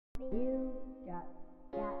You got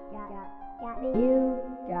me. You got me. You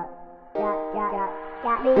got me. You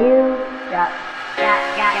got me. You got me. You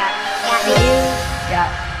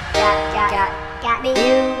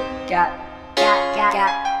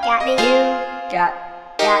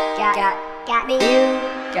got me. You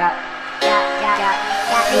got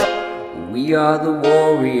me. We are the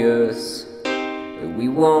warriors, and we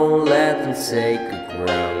won't let them take the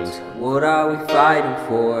ground. What are we fighting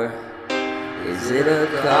for? Is it a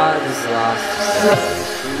cause that's lost to us?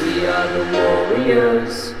 We are the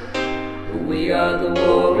warriors. We are the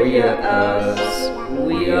warriors.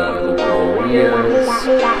 We are the warriors.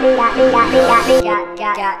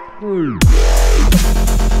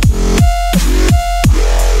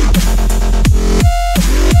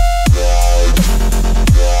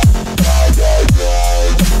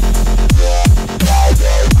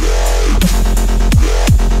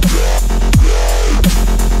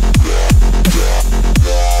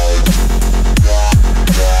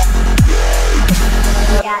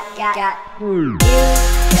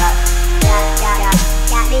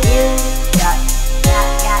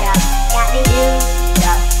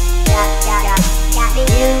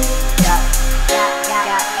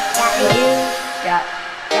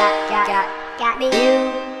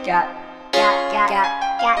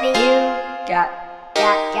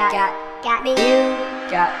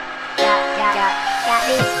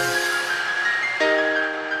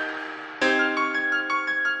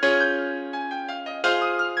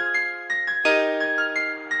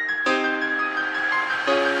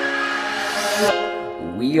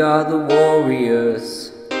 We are the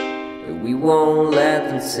warriors, and we won't let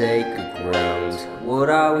them take the ground. What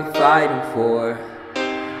are we fighting for?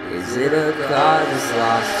 Is it a cause that's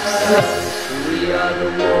lost to us? We are the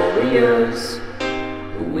warriors.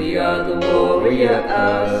 We are the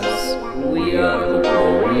warriors. We are the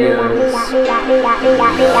warriors.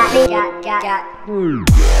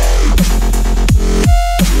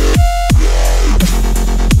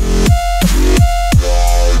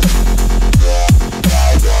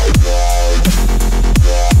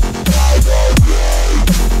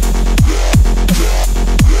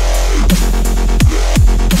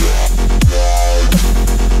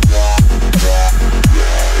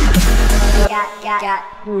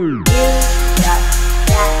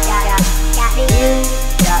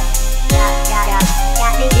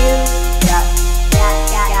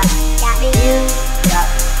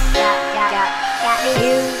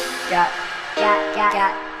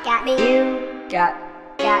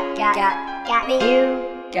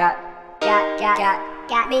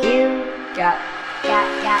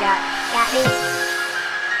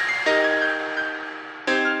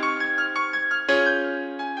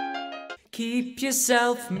 Keep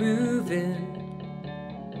yourself moving,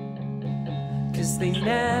 'cause they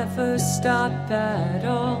never stop at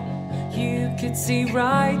all. You could see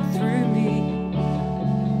right through me.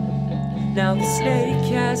 Now the snake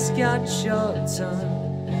has got your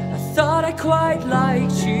tongue. I thought I quite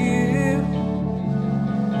liked you.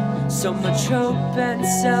 So much hope and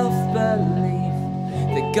self-belief,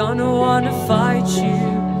 they're gonna wanna fight you.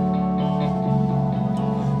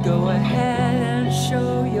 Go ahead and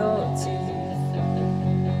show your teeth.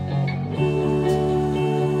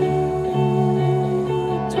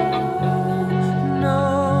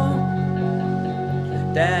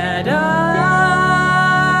 That I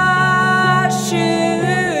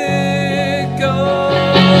should go.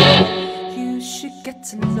 You should get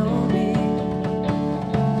to know me,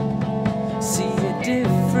 see a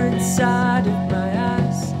different side of my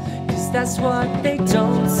eyes, 'cause that's what they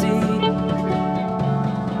don't see.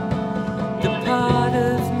 The part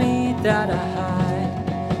of me that I hide.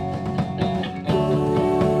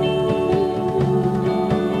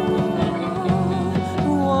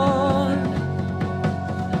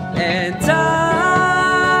 And I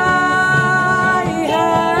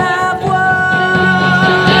have won.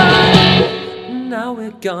 Now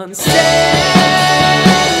we're gonna say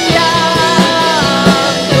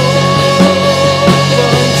I'm gold.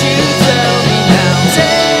 Won't you tell me now?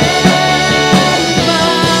 Take my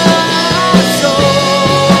soul.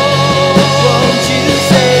 Won't you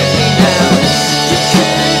save me now? You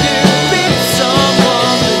could have been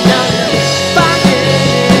someone, but now you're finding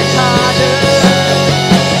it harder.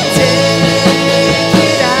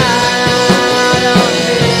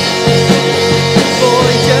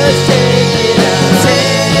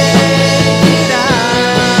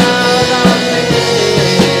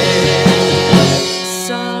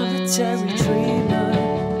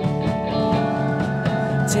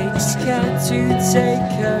 Takes care to take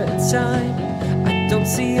her time. I don't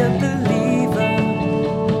see a believer.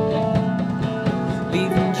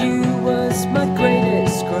 Leaving you was my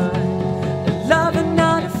greatest crime.